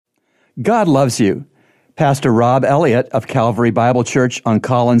God loves you. Pastor Rob Elliott of Calvary Bible Church on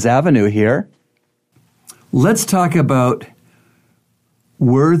Collins Avenue here. Let's talk about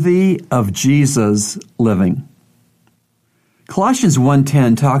worthy of Jesus living. Colossians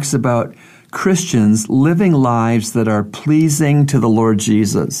 1:10 talks about Christians living lives that are pleasing to the Lord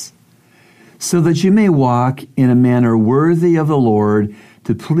Jesus, so that you may walk in a manner worthy of the Lord,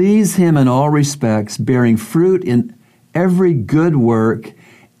 to please Him in all respects, bearing fruit in every good work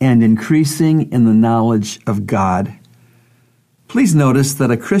and increasing in the knowledge of God. Please notice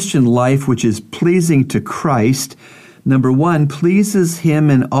that a Christian life which is pleasing to Christ, number one, pleases Him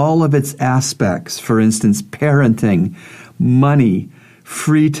in all of its aspects. For instance, parenting, money,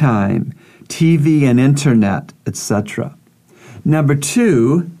 free time, TV and internet, etc. Number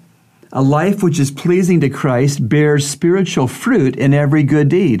two, a life which is pleasing to Christ bears spiritual fruit in every good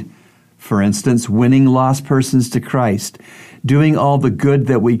deed. For instance, winning lost persons to Christ, doing all the good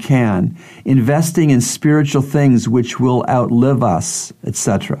that we can, investing in spiritual things which will outlive us,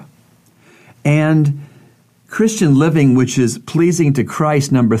 etc. And Christian living which is pleasing to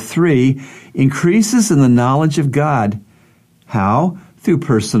Christ, number three, increases in the knowledge of God. How? Through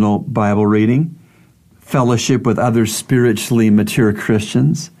personal Bible reading, fellowship with other spiritually mature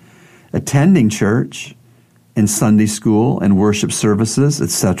Christians, attending church and Sunday school and worship services,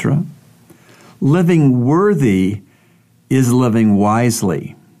 etc. Living worthy is living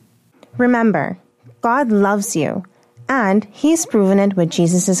wisely. Remember, God loves you, and He's proven it with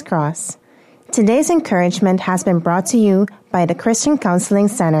Jesus' cross. Today's encouragement has been brought to you by the Christian Counseling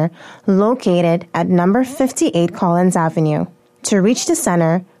Center located at number 58 Collins Avenue. To reach the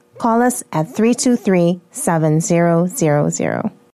center, call us at 323-7000.